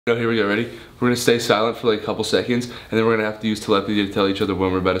No, here we go, ready? We're gonna stay silent for like a couple seconds, and then we're gonna have to use telepathy to tell each other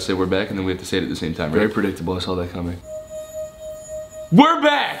when we're about to say we're back, and then we have to say it at the same time, right? Very predictable, I saw that coming. We're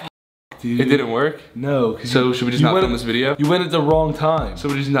back! Dude. It didn't work? No. So should we just not film this video? You went at the wrong time. So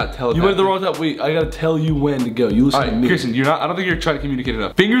we just not tell it. You went at the wrong time. Wait, I gotta tell you when to go. You listen to me. Grayson, you're not, I don't think you're trying to communicate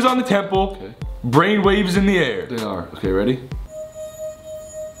enough. Fingers on the temple, okay. Brain waves in the air. They are. Okay, ready?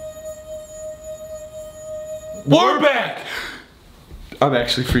 We're back! I'm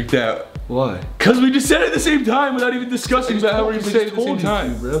actually freaked out. Why? Because we just said it at the same time without even discussing about how we're gonna say it at the same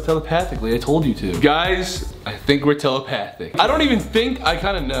time. Bro, telepathically, I told you to. Guys, I think we're telepathic. I don't even think, I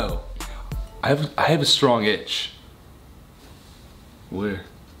kind of know. I have a strong itch. Where?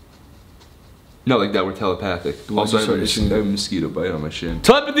 No, like that we're telepathic. Also, I have a mosquito bite on my shin.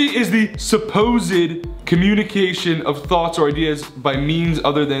 Telepathy is the supposed communication of thoughts or ideas by means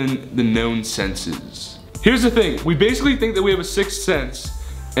other than the known senses. Here's the thing, we basically think that we have a sixth sense,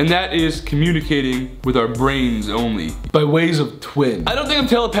 and that is communicating with our brains only. By ways of twin. I don't think I'm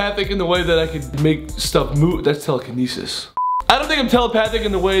telepathic in the way that I could make stuff move. That's telekinesis. I don't think I'm telepathic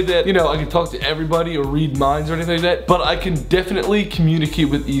in the way that, you know, I can talk to everybody or read minds or anything like that, but I can definitely communicate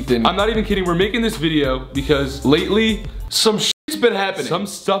with Ethan. I'm not even kidding, we're making this video because lately, some shit's been happening. Some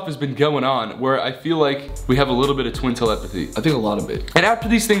stuff has been going on where I feel like we have a little bit of twin telepathy. I think a lot of it. And after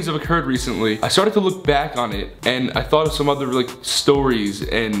these things have occurred recently, I started to look back on it and I thought of some other like stories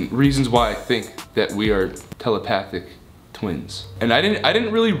and reasons why I think that we are telepathic twins. And I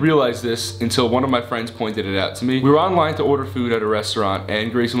didn't really realize this until one of my friends pointed it out to me. We were online to order food at a restaurant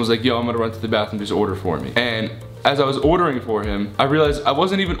and Grayson was like, yo, I'm gonna run to the bathroom, just order for me. And as I was ordering for him, I realized I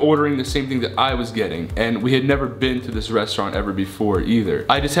wasn't even ordering the same thing that I was getting, and we had never been to this restaurant ever before either.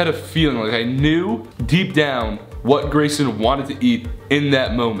 I just had a feeling like I knew deep down what Grayson wanted to eat in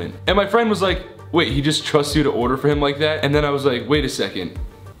that moment. And my friend was like, wait, he just trusts you to order for him like that? And then I was like, wait a second,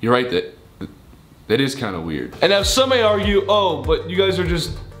 you're right, that is kind of weird. And now some may argue, oh, but you guys are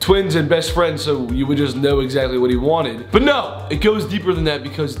just twins and best friends, so you would just know exactly what he wanted. But no, it goes deeper than that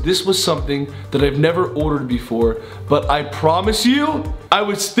because this was something that I've never ordered before, but I promise you, I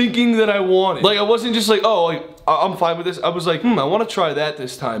was thinking that I wanted. Like, I wasn't just like, oh, like, I'm fine with this. I was like, I want to try that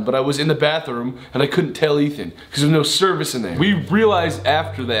this time, but I was in the bathroom and I couldn't tell Ethan because there's no service in there. We realized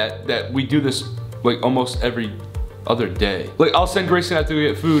after that we do this like almost every other day. Like, I'll send Grayson out to go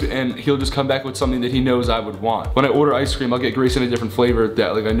get food and he'll just come back with something that he knows I would want. When I order ice cream, I'll get Grayson a different flavor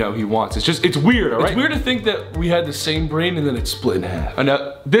that like I know he wants. It's weird, alright? It's weird to think that we had the same brain and then it's split in half. And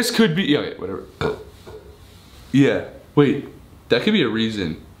this could be, yeah, whatever. Yeah, wait, that could be a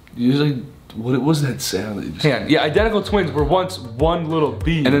reason. Usually, what was that sound that you just... Hang on, yeah, identical twins were once one little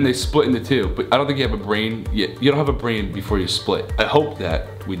being and then they split into two, but I don't think you have a brain yet. You don't have a brain before you split. I hope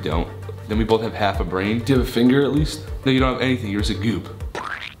that we don't. Then we both have half a brain. Do you have a finger at least? No, you don't have anything, you're just a goop. Do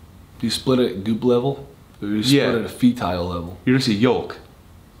you split at goop level? Or do you split at a fetile level? You're just a yolk.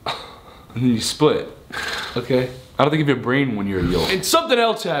 And then you split. Okay. I don't think you have a brain when you're a yolk. And something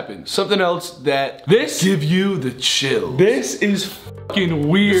else happened. Something else that give you the chills. This is fucking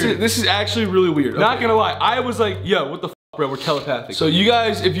weird. This is actually really weird. Not gonna lie, I was like, yo, what the f, bro, we're telepathic. So you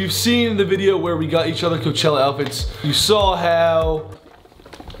guys, if you've seen the video where we got each other Coachella outfits, you saw how...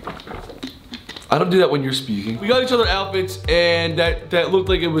 I don't do that when you're speaking. We got each other outfits and that looked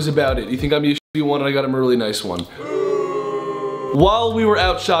like it was about it. You think got me a shitty one and I got him a really nice one. While we were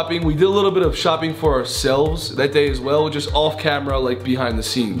out shopping, we did a little bit of shopping for ourselves that day as well, just off camera, like behind the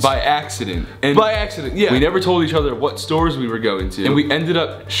scenes. By accident. And by accident, yeah. We never told each other what stores we were going to. And we ended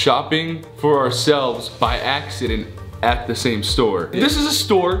up shopping for ourselves by accident at the same store. This is a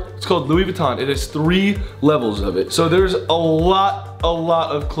store, it's called Louis Vuitton. It has 3 levels of it. So there's a lot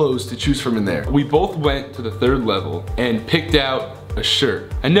of clothes to choose from in there. We both went to the 3rd level and picked out a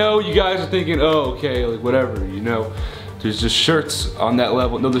shirt. I know you guys are thinking, oh, okay, like whatever, you know, there's just shirts on that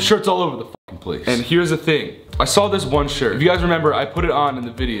level. No, the shirt's all over the fucking place. And here's the thing, I saw this one shirt. If you guys remember, I put it on in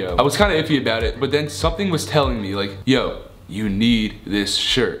the video. I was kind of iffy about it, but then something was telling me like, yo, you need this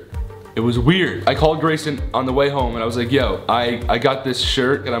shirt. It was weird. I called Grayson on the way home and I was like, yo, I got this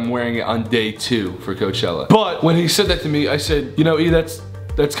shirt and I'm wearing it on day 2 for Coachella. But when he said that to me, I said, you know, E, that's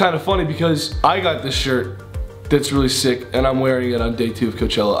kind of funny because I got this shirt that's really sick and I'm wearing it on day 2 of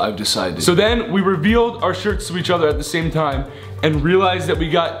Coachella, I've decided. So then we revealed our shirts to each other at the same time and realized that we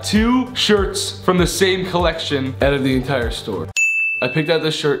got 2 shirts from the same collection out of the entire store. I picked out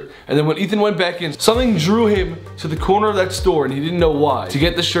this shirt, and then when Ethan went back in, something drew him to the corner of that store, and he didn't know why, to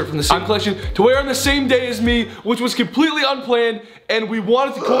get the shirt from the same collection, to wear on the same day as me, which was completely unplanned, and we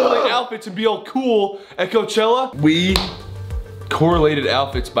wanted to coordinate outfits and be all cool at Coachella. We correlated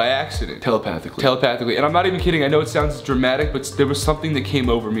outfits by accident. Telepathically. Telepathically. And I'm not even kidding. I know it sounds dramatic, but there was something that came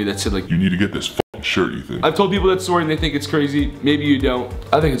over me that said like, you need to get this fucking shirt, Ethan. I've told people that story and they think it's crazy. Maybe you don't.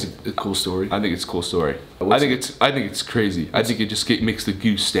 I think it's a cool story. I think it's a cool story. I think it's crazy. I think it just makes the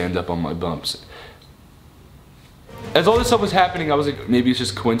goose stand up on my bumps. As all this stuff was happening, I was like, maybe it's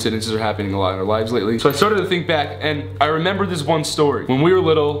just coincidences are happening a lot in our lives lately. So I started to think back, and I remember this one story. When we were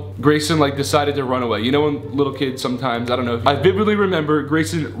little, Grayson like decided to run away. You know when little kids sometimes, I don't know. I vividly remember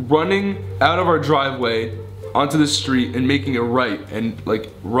Grayson running out of our driveway onto the street and making a right and like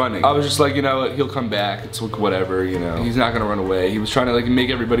running. I was just like, you know what, he'll come back, it's like whatever, you know. He's not gonna run away. He was trying to like make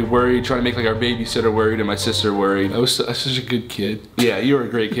everybody worried, trying to make like our babysitter worried and my sister worried. I was such a good kid. Yeah, you were a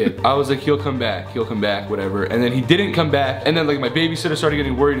great kid. I was like, he'll come back, whatever. And then he didn't come back, and then like my babysitter started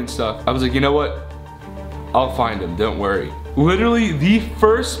getting worried and stuff. I was like, you know what? I'll find him, don't worry. Literally the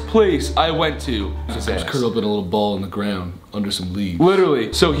first place I went to was curled up in a little ball on the ground under some leaves.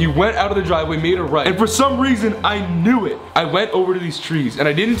 Literally. So he went out of the driveway, made a right, and for some reason I knew it. I went over to these trees and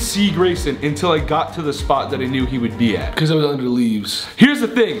I didn't see Grayson until I got to the spot that I knew he would be at. Because I was under leaves. Here's the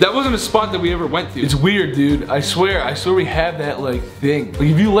thing, that wasn't a spot that we ever went to. It's weird, dude. I swear we have that like thing. Like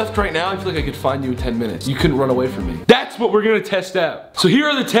if you left right now, I feel like I could find you in 10 minutes. You couldn't run away from me. That's what we're gonna test out. So here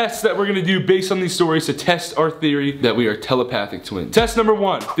are the tests that we're gonna do based on these stories to test our theory that we are telepathic twins. Test number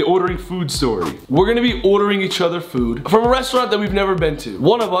 1, the ordering food story. We're gonna be ordering each other food from a restaurant that we've never been to.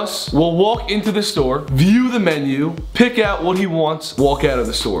 One of us will walk into the store, view the menu, pick out what he wants, walk out of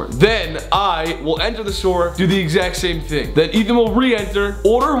the store. Then I will enter the store, do the exact same thing. Then Ethan will re-enter,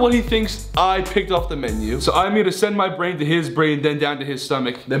 order what he thinks I picked off the menu. So I'm gonna send my brain to his brain, then down to his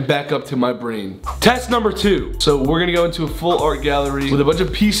stomach, then back up to my brain. Test number 2. So we're gonna go into a full art gallery with a bunch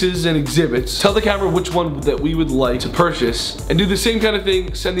of pieces and exhibits. Tell the camera which one that we would like to purchase, and do the same kind of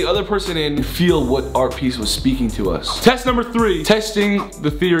thing, send the other person in and feel what art piece was speaking to us. Test number 3, testing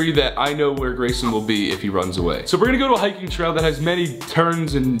the theory that I know where Grayson will be if he runs away. So we're gonna go to a hiking trail that has many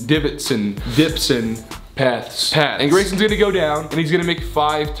turns and divots and dips and paths. And Grayson's gonna go down and he's gonna make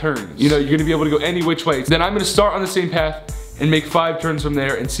 5 turns. You know, you're gonna be able to go any which way. Then I'm gonna start on the same path and make 5 turns from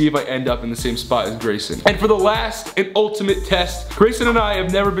there and see if I end up in the same spot as Grayson. And for the last and ultimate test, Grayson and I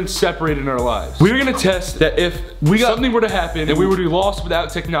have never been separated in our lives. We're gonna test that if something were to happen and we were to be lost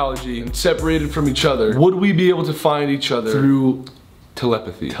without technology and separated from each other, would we be able to find each other through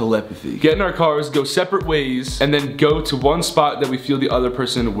telepathy. Get in our cars, go separate ways, and then go to one spot that we feel the other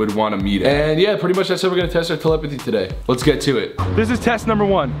person would want to meet at. And yeah, pretty much that's how we're gonna test our telepathy today. Let's get to it. This is test number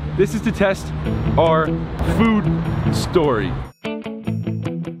 1. This is to test our food story.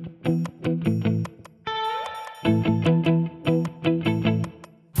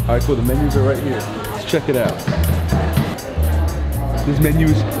 Alright, cool, the menus are right here. Let's check it out. This menu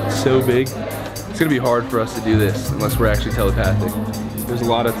is so big. It's gonna be hard for us to do this unless we're actually telepathic. There's a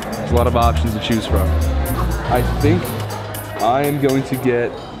lot of options to choose from. I think I am going to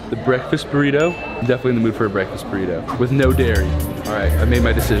get the breakfast burrito. I'm definitely in the mood for a breakfast burrito with no dairy. All right, I made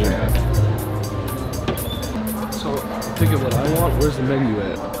my decision. So I'm thinking what I want. Where's the menu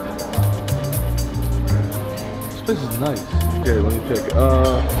at? This place is nice. Okay, let me pick.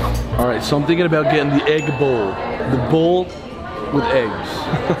 All right, so I'm thinking about getting the egg bowl. The bowl with eggs.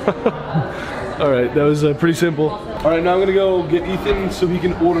 All right, that was pretty simple. All right, now I'm gonna go get Ethan so he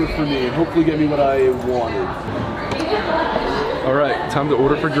can order for me and hopefully get me what I wanted. All right, time to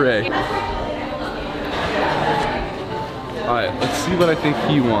order for Gray. All right, let's see what I think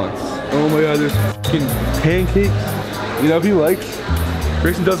he wants. Oh my God, there's fucking pancakes. You know what he likes?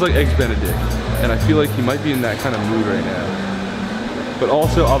 Grayson does like eggs Benedict, and I feel like he might be in that kind of mood right now. But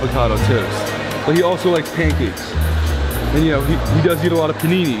also avocado toast. But he also likes pancakes. And you know, he does eat a lot of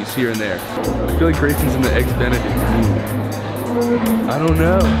paninis here and there. I feel like Grayson's in the eggs Benedict mood. I don't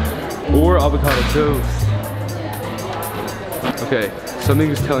know. Or avocado toast. Okay, something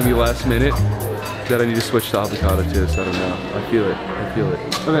is telling me last minute that I need to switch to avocado toast. I don't know. I feel it.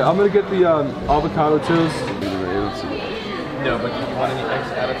 Okay, I'm gonna get the avocado toast. No, but do you want any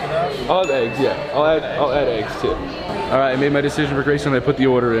eggs added to that? I'll add eggs, yeah. I'll add eggs too. All right, I made my decision for Grayson. I put the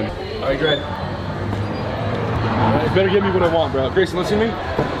order in. All right, great. You better give me what I want, bro. Grayson, listen to me.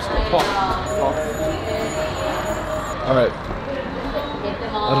 Talk. All right.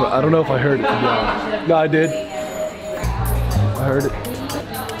 I don't know if I heard it, to be honest. No, I did. I heard it.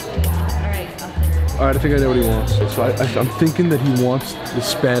 All right, I think I know what he wants. So I'm thinking that he wants the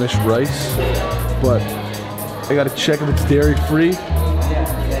Spanish rice, but I gotta check if it's dairy free.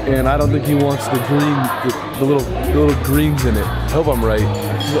 And I don't think he wants the green, the little greens in it. I hope I'm right.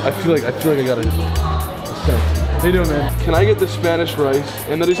 I feel like I got a sense. How you doing, man? Can I get the Spanish rice?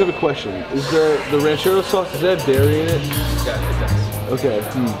 And I just have a question. Is there the ranchero sauce, does that have dairy in it? Yeah, it does. Okay.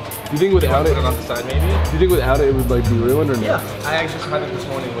 Do you think without it, Put it on the side, maybe? do you think without it would like be ruined or no? Yeah. I actually had it this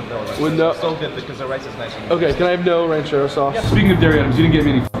morning with no rice. With no- So good because the rice is nice and Okay, can I have no ranchero sauce? Yeah. Speaking of dairy items, you didn't get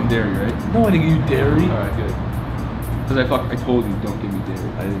me any fucking dairy, right? No, I didn't get you dairy. Alright, good. Because I told you, don't give me dairy.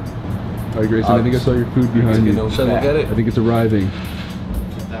 I didn't. Alright, Grayson, I think I saw your food behind you. Should I look at it? I think it's arriving.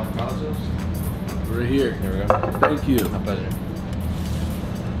 Right here. Here we go. Thank you. My pleasure.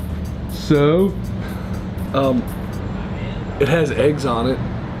 So, It has eggs on it.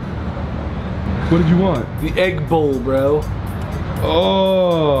 what did you want? The egg bowl, bro.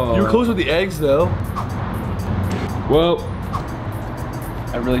 Oh! You were close with the eggs, though. Well,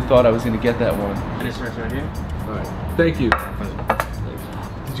 I really thought I was gonna get that one. And it's right here. All right. Thank you.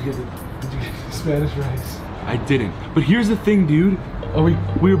 Did you get the Spanish rice? I didn't. But here's the thing, dude.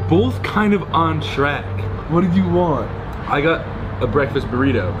 We're both kind of on track. What did you want? I got a breakfast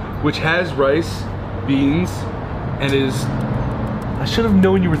burrito, which has rice, beans, and is I should have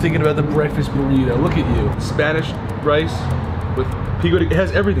known you were thinking about the breakfast burrito. Look at you. Spanish rice with pico de, it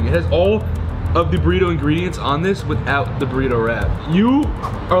has everything. It has all of the burrito ingredients on this without the burrito wrap. You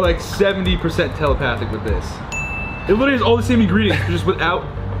are like 70% telepathic with this. It literally has all the same ingredients, but just without,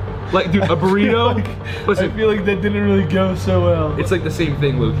 like, dude, a burrito. Listen, I feel like that didn't really go so well. it's like the same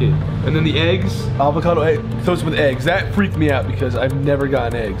thing, low-key. And then the eggs, Avocado egg toast with eggs. That freaked me out because I've never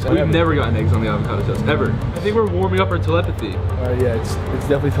gotten eggs. we've never gotten eggs on the avocado toast, ever. I think we're warming up our telepathy. Alright, yeah, it's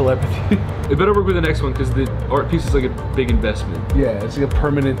definitely telepathy. It better work with the next one because the art piece is like a big investment. Yeah, it's like a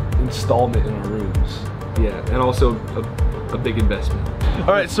permanent installment in our rooms. Yeah, and also a big investment.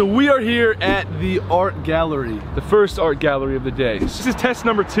 Alright, so we are here at the art gallery. The first art gallery of the day. This is test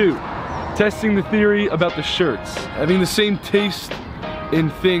number 2. Testing the theory about the shirts. Having the same taste in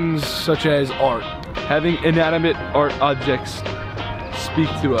things such as art. Having inanimate art objects speak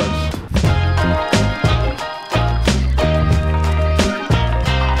to us.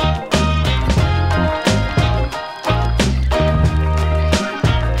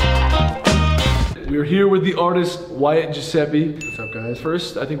 We're here with the artist Wyatt Giuseppe. What's up, guys?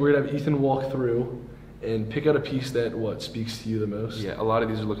 First, I think we're gonna have Ethan walk through and pick out a piece that, what, speaks to you the most? Yeah, a lot of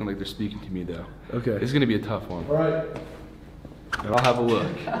these are looking like they're speaking to me though. Okay. It's gonna be a tough one. Alright. And I'll have a look.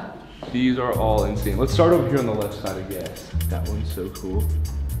 These are all insane. Let's start over here on the left side, I guess. That one's so cool.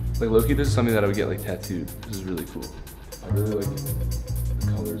 Like Loki, this is something that I would get like tattooed. This is really cool. I really like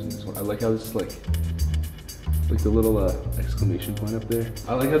the colors in this one. I like how this is like the little exclamation point up there.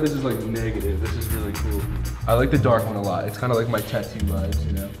 I like how this is like negative. This is really cool. I like the dark one a lot. It's kind of like my tattoo vibes,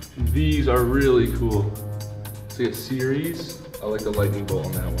 you know? These are really cool. See a series. I like the lightning bolt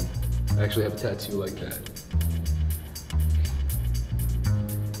on that one. I actually have a tattoo like that.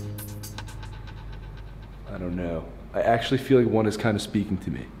 I don't know. I actually feel like one is kind of speaking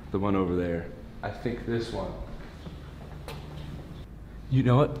to me. The one over there. I think this one. You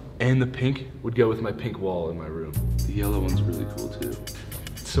know what? And the pink would go with my pink wall in my room. The yellow one's really cool too.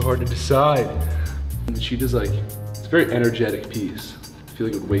 It's so hard to decide. And she does like, it's a very energetic piece. I feel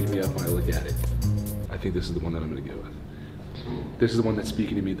like it would wake me up when I look at it. I think this is the one that I'm gonna go with. This is the one that's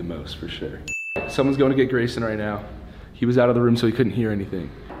speaking to me the most for sure. Someone's going to get Grayson right now. He was out of the room so he couldn't hear anything.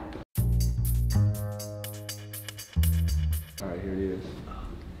 All right, here he is.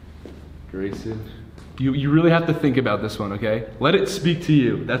 Grayson. You really have to think about this one, okay? Let it speak to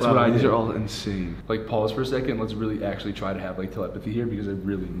you. That's what I do. These are all insane. Like, pause for a second. Let's really actually try to have like telepathy here because I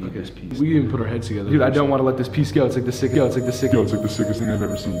really need this piece. We didn't even put our heads together. Dude, I don't want to let this piece go. It's like the sick. It's like the sick. Yo, it's like the sickest thing I've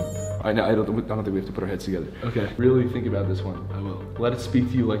ever seen. I know. I don't think we have to put our heads together. Okay. Really think about this one. I will. Let it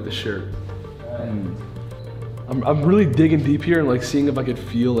speak to you like the shirt. I'm really digging deep here and like seeing if I could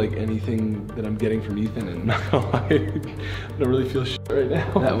feel like anything that I'm getting from Ethan, and not gonna lie, I don't really feel shit right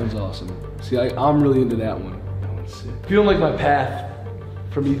now. That one's awesome. See, I'm really into that one. That one's sick. Feeling like my path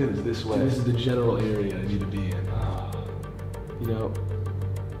from Ethan is this way. This is the general area I need to be in. You know,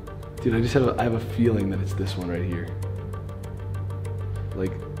 dude, I have a feeling that it's this one right here.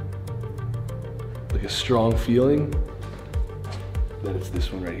 Like a strong feeling that it's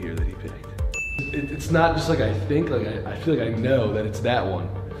this one right here that he picked. It's not just like I think, like I feel like I know that it's that one.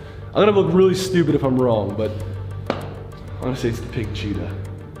 I'm gonna look really stupid if I'm wrong, but I'm gonna say it's the pink cheetah.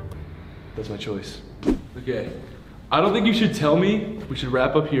 That's my choice. Okay. I don't think you should tell me. We should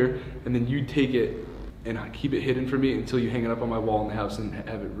wrap up here, and then you take it and keep it hidden for me until you hang it up on my wall in the house and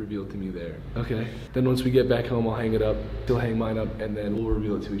have it revealed to me there. Okay. Then once we get back home, I'll hang it up. He'll hang mine up, and then we'll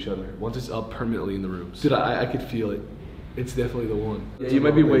reveal it to each other. Once it's up permanently in the rooms. Dude, I could feel it. It's definitely the one. Yeah, you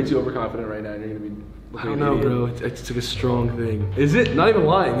might be way too overconfident right now, and you're gonna be I don't know, bro. It's like a strong thing. Is it? Not even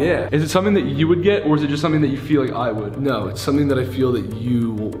lying, yeah. Is it something that you would get, or is it just something that you feel like I would? No, it's something that I feel that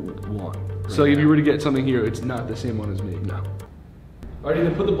you want. So like if you were to get something here, it's not the same one as me? No. Alright,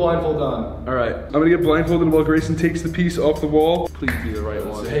 then put the blindfold on. Alright, I'm gonna get blindfolded while Grayson takes the piece off the wall. Please be the right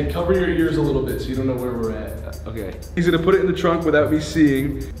one. Hey, cover your ears a little bit so you don't know where we're at. Okay. He's gonna put it in the trunk without me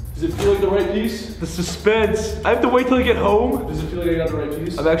seeing. Does it feel like the right piece? The suspense. I have to wait till I get home. Does it feel like I got the right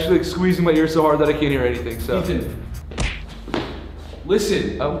piece? I'm actually like squeezing my ear so hard that I can't hear anything, so. Ethan.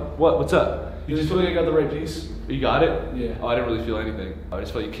 Listen. Oh, what? What's up? You just feel like I got the right piece? You got it? Yeah. Oh, I didn't really feel anything. I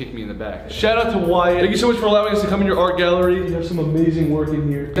just felt you kick me in the back. Shout out to Wyatt. Thank you so much for allowing us to come in your art gallery. You have some amazing work in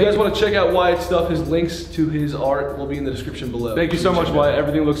here. If you guys want to check out Wyatt's stuff, his links to his art will be in the description below. Thank you so much, Wyatt.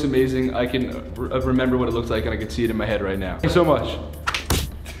 Everything looks amazing. I can remember what it looks like and I can see it in my head right now. Thank you so much.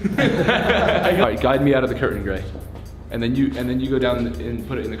 Alright, guide me out of the curtain, Gray. And then you go down and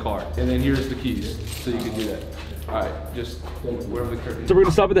put it in the car. And then here's the keys, so you can do that. Alright, just wherever the curtain is. So we're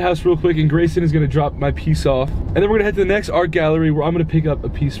gonna stop at the house real quick and Grayson is gonna drop my piece off. And then we're gonna head to the next art gallery where I'm gonna pick up a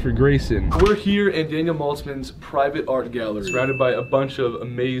piece for Grayson. We're here in Daniel Maltzman's private art gallery. Surrounded by a bunch of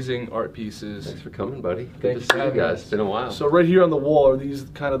amazing art pieces. Thanks for coming, buddy. Thank Good you to for see you having guys. us. It's been a while. So right here on the wall are these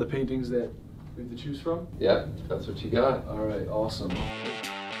kind of the paintings that we have to choose from? Yeah, that's what you got. Alright, awesome.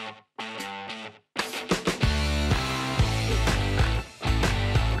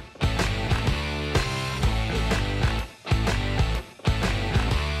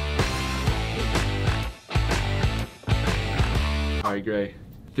 Alright, Gray.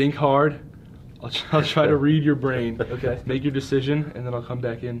 Think hard. I'll try to read your brain. Okay. Make your decision, and then I'll come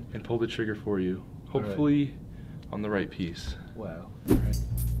back in and pull the trigger for you. Hopefully, on the right piece. Wow. Alright.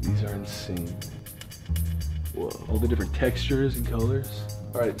 These are insane. Whoa. All the different textures and colors.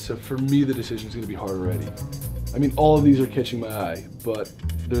 Alright, so for me the decision's gonna be hard already. I mean, all of these are catching my eye, but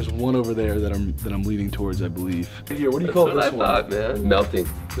there's one over there that I'm leaning towards, I believe. Here, what do you call this That's one? what I thought, man. Melting.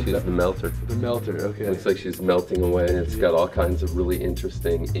 She's the melter. The melter, okay. Looks like she's melting away, and it's got all kinds of really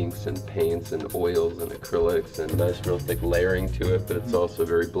interesting inks and paints and oils and acrylics and nice real thick layering to it, but it's also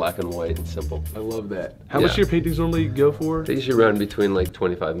very black and white and simple. I love that. How much do your paintings normally go for? They usually run between like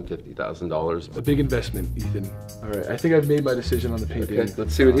 $25,000 and $50,000. A big investment, Ethan. All right, I think I've made my decision on the painting. Okay,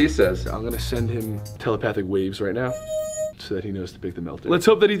 let's see what he says. I'm gonna send him telepathic waves right now, so that he knows to pick the melter. Let's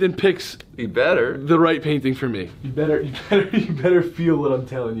hope that Ethan picks He better. the right painting for me. You better feel what I'm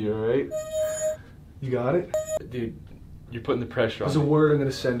telling you, all right? You got it? Dude, you're putting the pressure on There's a me. word I'm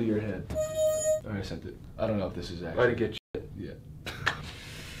gonna send to your head. All right, I sent it. I don't know if this is actually. I didn't get shit. Yeah.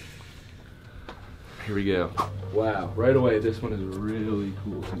 Here we go. Wow. Right away, this one is really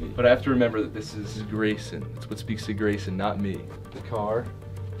cool to me. But I have to remember that this is Grayson. It's what speaks to Grayson, not me. The car.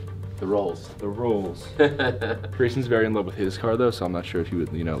 The rolls. The rolls. Grayson's very in love with his car though, so I'm not sure if he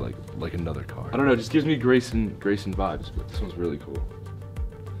would, you know, like another car. I don't know, it just gives me Grayson vibes, but this one's really cool.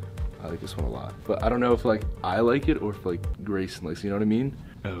 I like this one a lot. But I don't know if like I like it or if like Grayson likes it, you know what I mean?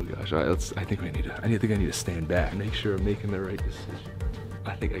 Oh gosh, all right, I think I need to stand back, make sure I'm making the right decision.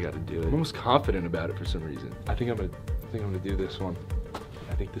 I think I gotta do it. I'm almost confident about it for some reason. I think I'm gonna do this one.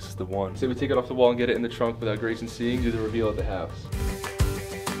 I think this is the one. Say we take it off the wall and get it in the trunk without Grayson seeing, do the reveal at the house.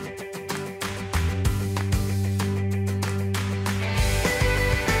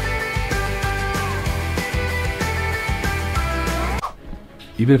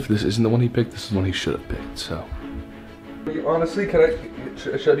 Even if this isn't the one he picked, this is the one he should have picked, so. Honestly,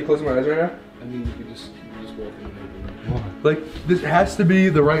 should I be closing my eyes right now? I mean, you could just walk in and Like, this has to be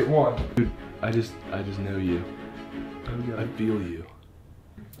the right one. Dude, I just know you. I feel you.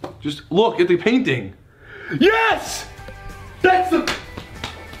 Just look at the painting. Yes! That's the...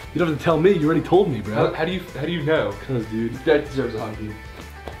 You don't have to tell me, you already told me, bro. How do you know? Cause dude, that deserves a hug, dude.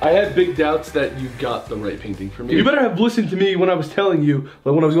 I had big doubts that you got the right painting for me. You better have listened to me when I was telling you,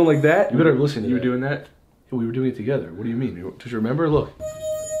 like when I was going like that, you better have listened to You that. were doing that? Yeah, we were doing it together. What do you mean? Don't you remember? Look.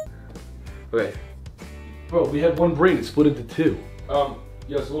 Okay. Bro, we had one brain, it split into two. Yeah,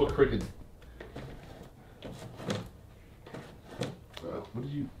 it's a little crooked. Bro, what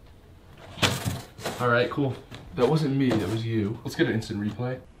did you... All right, cool. That wasn't me, that was you. Let's get an instant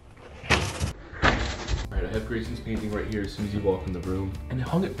replay. All right, I have Grayson's painting right here as soon as you walk in the room. And they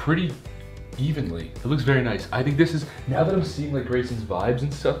hung it pretty evenly. It looks very nice. I think this is, now that I'm seeing like Grayson's vibes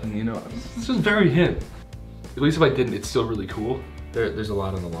and stuff, and you know, this is very him. At least if I didn't, it's still really cool. There's a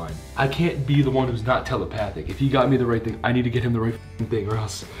lot on the line. I can't be the one who's not telepathic. If he got me the right thing, I need to get him the right thing or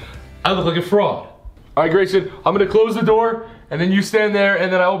else I look like a fraud. All right, Grayson, I'm gonna close the door and then you stand there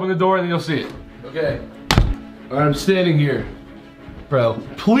and then I open the door and then you'll see it. Okay. All right, I'm standing here. Bro,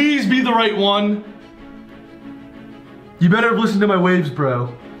 please be the right one. You better have listened to my waves,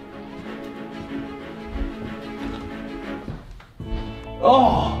 bro.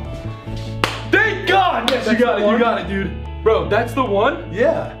 Oh! Thank God! Yes, you got it, dude. Bro, that's the one?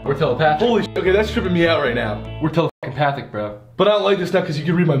 Yeah. We're telepathic. Holy shit. Okay, that's tripping me out right now. We're telepathic, bro. But I don't like this now because you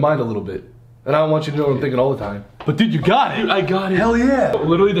can read my mind a little bit. And I don't want you to know what I'm thinking all the time. But dude, you got it. Dude, I got it. Hell yeah.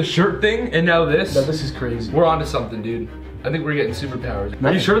 Literally the shirt thing and now this. No, this is crazy. We're onto something, dude. I think we're getting superpowers.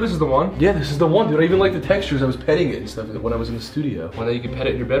 Are you sure this is the one? Yeah, this is the one, dude. I even like the textures. I was petting it and stuff when I was in the studio. Well, now you can pet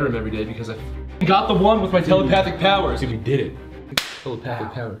it in your bedroom every day because I got the one with my telepathic powers. Dude, we did it.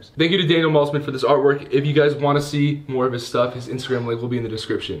 Telepathic powers. Thank you to Daniel Maltzman for this artwork. If you guys want to see more of his stuff, his Instagram link will be in the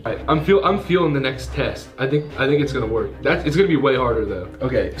description. I'm feeling the next test. I think it's gonna work. It's gonna be way harder though.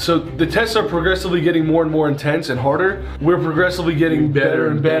 Okay, so the tests are progressively getting more and more intense and harder. We're progressively getting better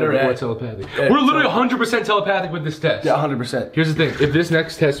and better more at telepathic. We're literally 100% telepathic with this test. Yeah, 100%. Here's the thing. If this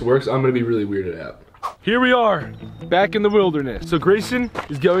next test works, I'm gonna be really weirded out. Here we are, back in the wilderness. So Grayson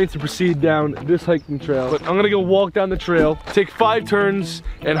is going to proceed down this hiking trail. But I'm gonna go walk down the trail, take 5 turns,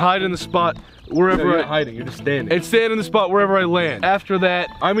 and hide in the spot wherever you're not hiding, you're just standing. And stand in the spot wherever I land. After that,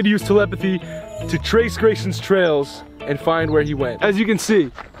 I'm gonna use telepathy to trace Grayson's trails and find where he went. As you can see,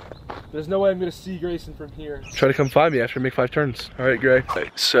 there's no way I'm gonna see Grayson from here. Try to come find me after I make 5 turns. All right, Gray. All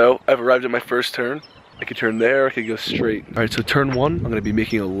right, so I've arrived at my first turn. I could turn there, I could go straight. All right, so turn 1, I'm gonna be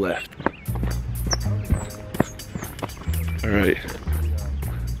making a left. All right.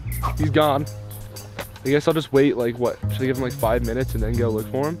 He's gone. I guess I'll just wait, like what? Should I give him like 5 minutes and then go look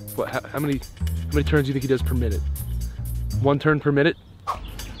for him? What, how many turns do you think he does per minute? 1 turn per minute?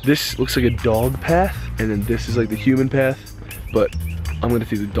 This looks like a dog path, and then this is like the human path, but I'm gonna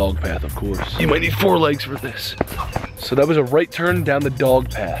do the dog path, of course. You might need 4 legs for this. So that was a right turn down the dog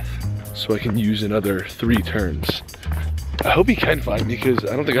path, so I can use another 3 turns. I hope he can find me, because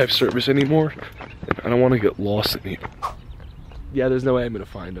I don't think I have service anymore. I don't want to get lost in here. Yeah, there's no way I'm gonna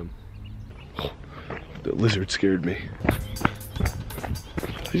find him. The lizard scared me.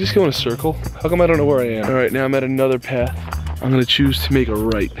 Did he just go in a circle? How come I don't know where I am? All right, now I'm at another path. I'm gonna choose to make a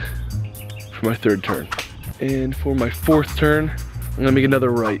right for my 3rd turn. And for my 4th turn, I'm gonna make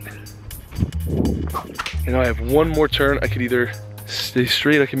another right. And now I have 1 more turn. I could either stay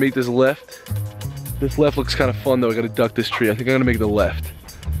straight, I can make this left. This left looks kind of fun though. I gotta duck this tree. I think I'm gonna make the left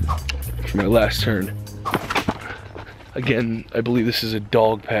for my last turn. Again, I believe this is a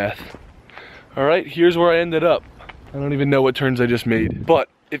dog path. All right, here's where I ended up. I don't even know what turns I just made. But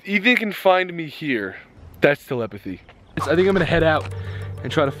if Ethan can find me here, that's telepathy. I think I'm gonna head out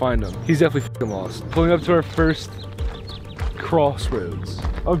and try to find him. He's definitely f***ing lost. Pulling up to our first crossroads.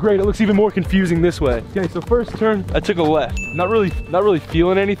 Oh great, it looks even more confusing this way. Okay, so first turn, I took a left. Not really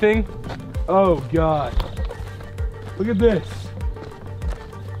feeling anything. Oh God. Look at this.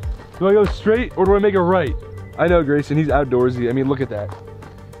 Do I go straight or do I make a right? I know Grayson, he's outdoorsy. I mean, look at that.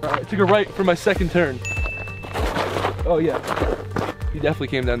 All right, I took a right for my 2nd turn. Oh yeah, he definitely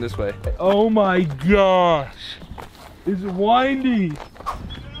came down this way. Oh my gosh, it's windy.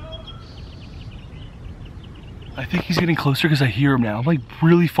 I think he's getting closer because I hear him now. I'm like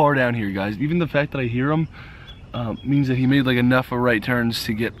really far down here, guys. Even the fact that I hear him means that he made like enough of right turns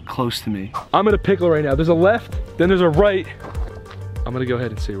to get close to me. I'm in a pickle right now. There's a left, then there's a right. I'm gonna go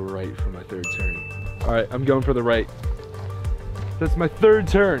ahead and say right for my 3rd turn. All right, I'm going for the right. That's my 3rd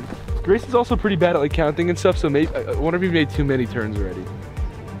turn. Grayson's also pretty bad at like counting and stuff, so maybe, I wonder if he made too many turns already.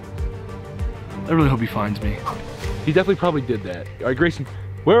 I really hope he finds me. He definitely probably did that. All right, Grayson,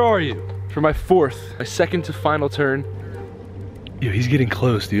 where are you? For my 4th, my 2nd to final turn. Yo, he's getting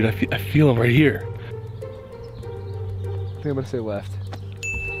close, dude. I feel him right here. I think I'm gonna say left.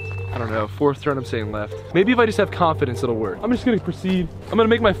 I don't know, 4th turn I'm saying left. Maybe if I just have confidence it'll work. I'm just gonna proceed. I'm gonna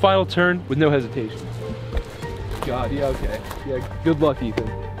make my final turn with no hesitation. God, yeah, okay. Yeah, good luck, Ethan.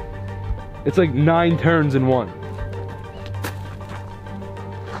 It's like 9 turns in 1.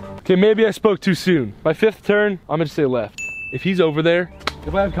 Okay, maybe I spoke too soon. My 5th turn, I'm gonna say left. If he's over there,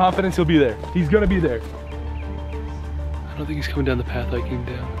 if I have confidence, he'll be there. He's gonna be there. I don't think he's coming down the path I came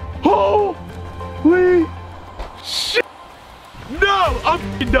down. Holy shit! No!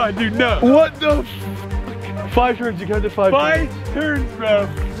 I'm done, dude, no! What the f? 5 turns, you counted 5 turns. 5 turns, bro!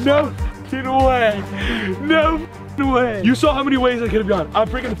 No f***ing way! No f***ing way! You saw how many ways I could have gone. I'm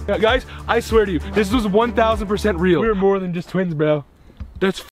freaking, guys, I swear to you, this was 1000% real. We're more than just twins, bro.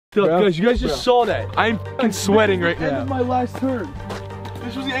 That's f***ed up, guys, you guys just saw that. I'm f***ing sweating right now. This is my last turn.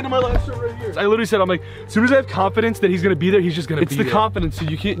 This was the end of my last turn right here. I literally said, I'm like, as soon as I have confidence that he's gonna be there, he's just gonna be there. It's the confidence, so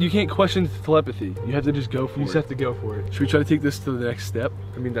you can't question telepathy. You have to just go for it. You just have to go for it. Should we try to take this to the next step?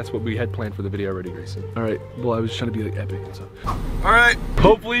 I mean, that's what we had planned for the video already, Grayson. All right, well, I was trying to be like epic and stuff. All right,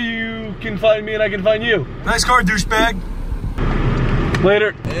 hopefully you can find me and I can find you. Nice car, douchebag.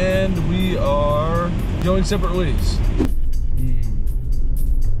 Later. And we are going separate ways.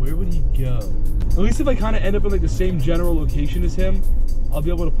 Where would he go? At least if I kind of end up in like the same general location as him, I'll be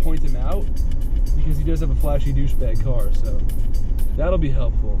able to point him out because he does have a flashy douchebag car, so that'll be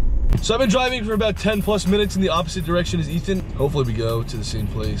helpful. So I've been driving for about 10 plus minutes in the opposite direction as Ethan. Hopefully we go to the same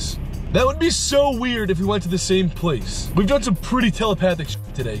place. That would be so weird if we went to the same place. We've done some pretty telepathic shit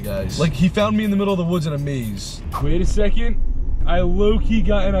today, guys. Like, he found me in the middle of the woods in a maze. Wait a second. I low-key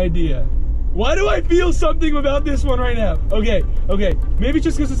got an idea. Why do I feel something about this one right now? Okay. Maybe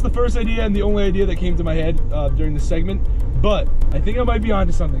just because it's the first idea and the only idea that came to my head during this segment, but I think I might be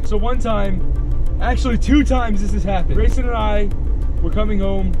onto something. So one time, actually 2 times this has happened. Grayson and I were coming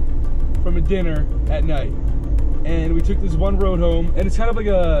home from a dinner at night. And we took this one road home, and it's kind of like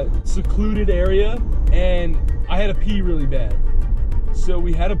a secluded area, and I had to pee really bad. So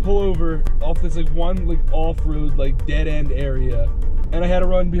we had to pull over off this like one like off-road like dead-end area, and I had to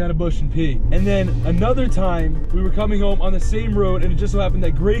run behind a bush and pee. And then another time, we were coming home on the same road, and it just so happened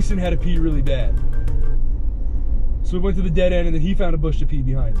that Grayson had to pee really bad. So we went to the dead end, and then he found a bush to pee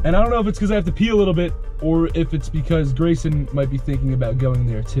behind. And I don't know if it's because I have to pee a little bit, or if it's because Grayson might be thinking about going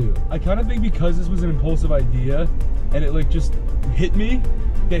there too. I kind of think because this was an impulsive idea, and it like just hit me,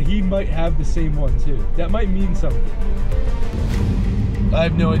 that he might have the same one too. That might mean something. I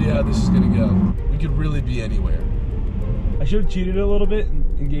have no idea how this is gonna go. We could really be anywhere. I should have cheated a little bit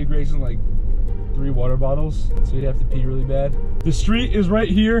and gave Grayson like 3 water bottles, so he'd have to pee really bad. The street is right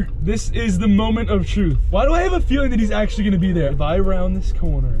here. This is the moment of truth. Why do I have a feeling that he's actually gonna be there? If I round this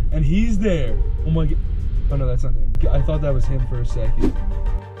corner and he's there, oh my god. Oh no, that's not him. I thought that was him for a second.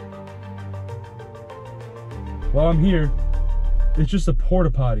 While I'm here, it's just a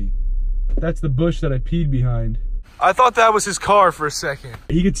porta potty. That's the bush that I peed behind. I thought that was his car for a second.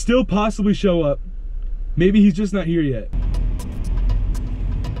 He could still possibly show up. Maybe he's just not here yet.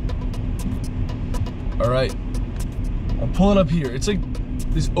 All right, I'm pulling up here. It's like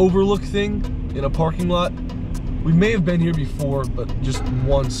this overlook thing in a parking lot. We may have been here before, but just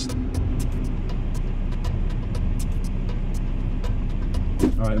once.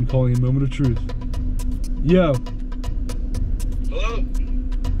 All right, I'm calling a moment of truth. Yo. Hello?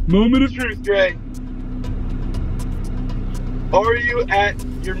 Moment of truth, Gray. Are you at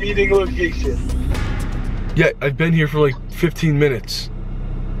your meeting location? Yeah, I've been here for like 15 minutes.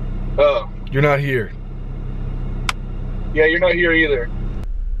 Oh. You're not here. Yeah, you're not here either.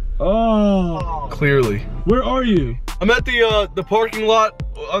 Oh. Clearly. Where are you? I'm at the parking lot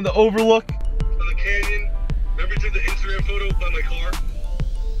on the overlook. On the canyon. Remember you took the Instagram photo by my car?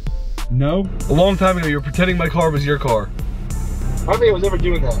 No. A long time ago, you were pretending my car was your car. I don't think I was ever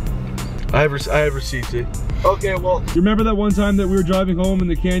doing that. I have receipts. Okay, well. You remember that one time that we were driving home in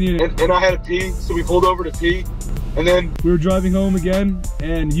the canyon? And I had to pee, so we pulled over to pee. And then we were driving home again,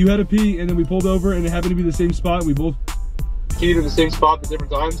 and you had to pee, and then we pulled over, and it happened to be the same spot. We both peed in the same spot at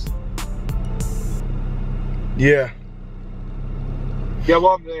different times. Yeah. Yeah,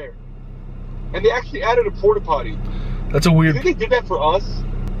 well, I'm there. And they actually added a porta potty. That's a weird. You think they did that for us?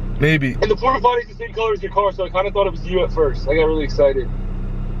 Maybe. And the porta potty's the same color as your car, so I kind of thought it was you at first. I got really excited.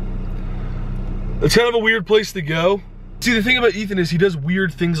 It's kind of a weird place to go. See, the thing about Ethan is he does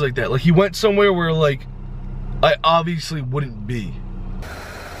weird things like that. Like, he went somewhere where, like, I obviously wouldn't be.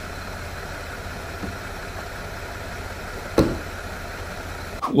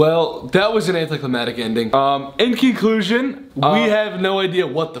 Well, that was an anticlimactic ending. In conclusion, we have no idea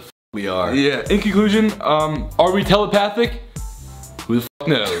what the f we are. Yeah, in conclusion, are we telepathic? Who the f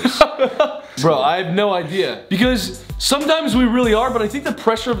knows? Bro, I have no idea. Because sometimes we really are, but I think the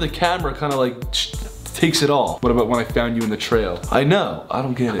pressure of the camera kind of like takes it all. What about when I found you in the trail? I know, I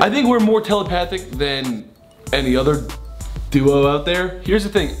don't get it. I think we're more telepathic than any other duo out there. Here's the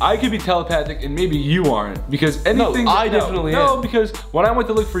thing, I could be telepathic and maybe you aren't, because anything I definitely am. No, because when I went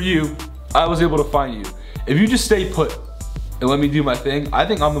to look for you, I was able to find you. If you just stay put and let me do my thing, I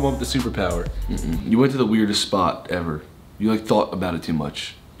think I'm the one with the superpower. You went to the weirdest spot ever. You like thought about it too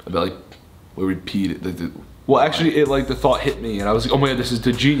much. About like where we peed. Well, actually, it like the thought hit me and I was like, oh my god, this is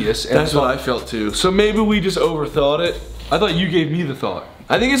the genius. And that's what I felt too. So maybe we just overthought it. I thought you gave me the thought.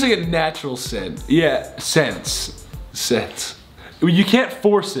 I think it's like a natural sense. Yeah, sense. You can't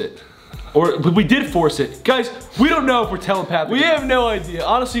force it. But we did force it. Guys, we don't know if we're telepathic. We have no idea.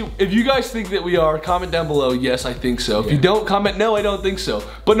 Honestly, if you guys think that we are, comment down below, yes, I think so. Yeah. If you don't, comment, no, I don't think so.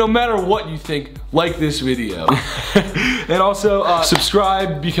 But no matter what you think, like this video. And also,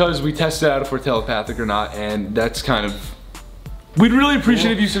 subscribe, because we tested out if we're telepathic or not, and that's kind of, we'd really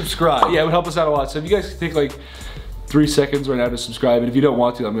appreciate if you subscribe. Yeah, it would help us out a lot. So if you guys could take like 3 seconds right now to subscribe, and if you don't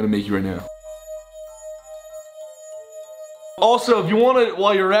want to, I'm gonna make you right now. Also, if you want to,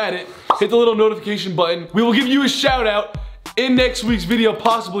 while you're at it, hit the little notification button. We will give you a shout out in next week's video,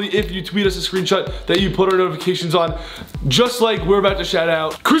 possibly if you tweet us a screenshot that you put our notifications on, just like we're about to shout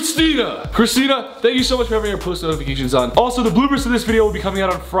out Christina. Christina, thank you so much for having our post notifications on. Also, the bloopers to this video will be coming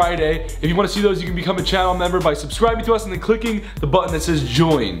out on Friday. If you want to see those, you can become a channel member by subscribing to us and then clicking the button that says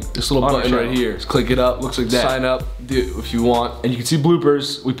join. This little button right here. Just click it up, looks like that. Sign up if you want, and you can see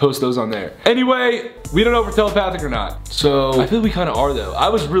bloopers. We post those on there. Anyway, we don't know if we're telepathic or not. So I feel we kind of are though. I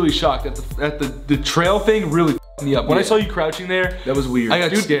was really shocked at the trail thing. Really f***ed me up. When I saw you crouching there, that was weird. I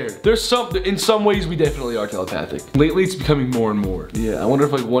got scared. In some ways we definitely are telepathic. Lately it's becoming more and more. Yeah, I wonder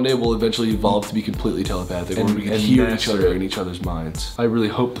if like one day we'll eventually evolve to be completely telepathic, and we can hear each other in each other's minds. I really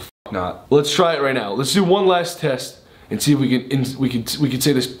hope the f not. Let's try it right now. Let's do one last test and see if we can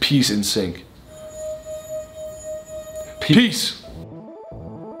say this piece in sync. Peace.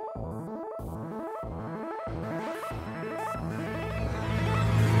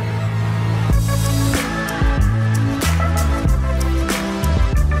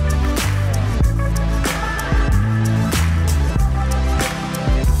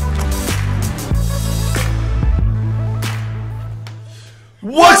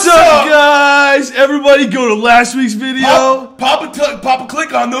 What's up, guys? Everybody go to last week's video. Pop a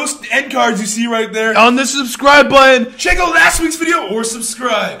click on those end cards you see right there. On the subscribe button. Check out last week's video or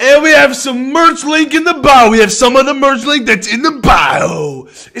subscribe. And we have some merch link in the bio. We have some of the merch link that's in the bio.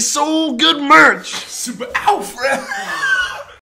 It's so good merch. Super Alfred.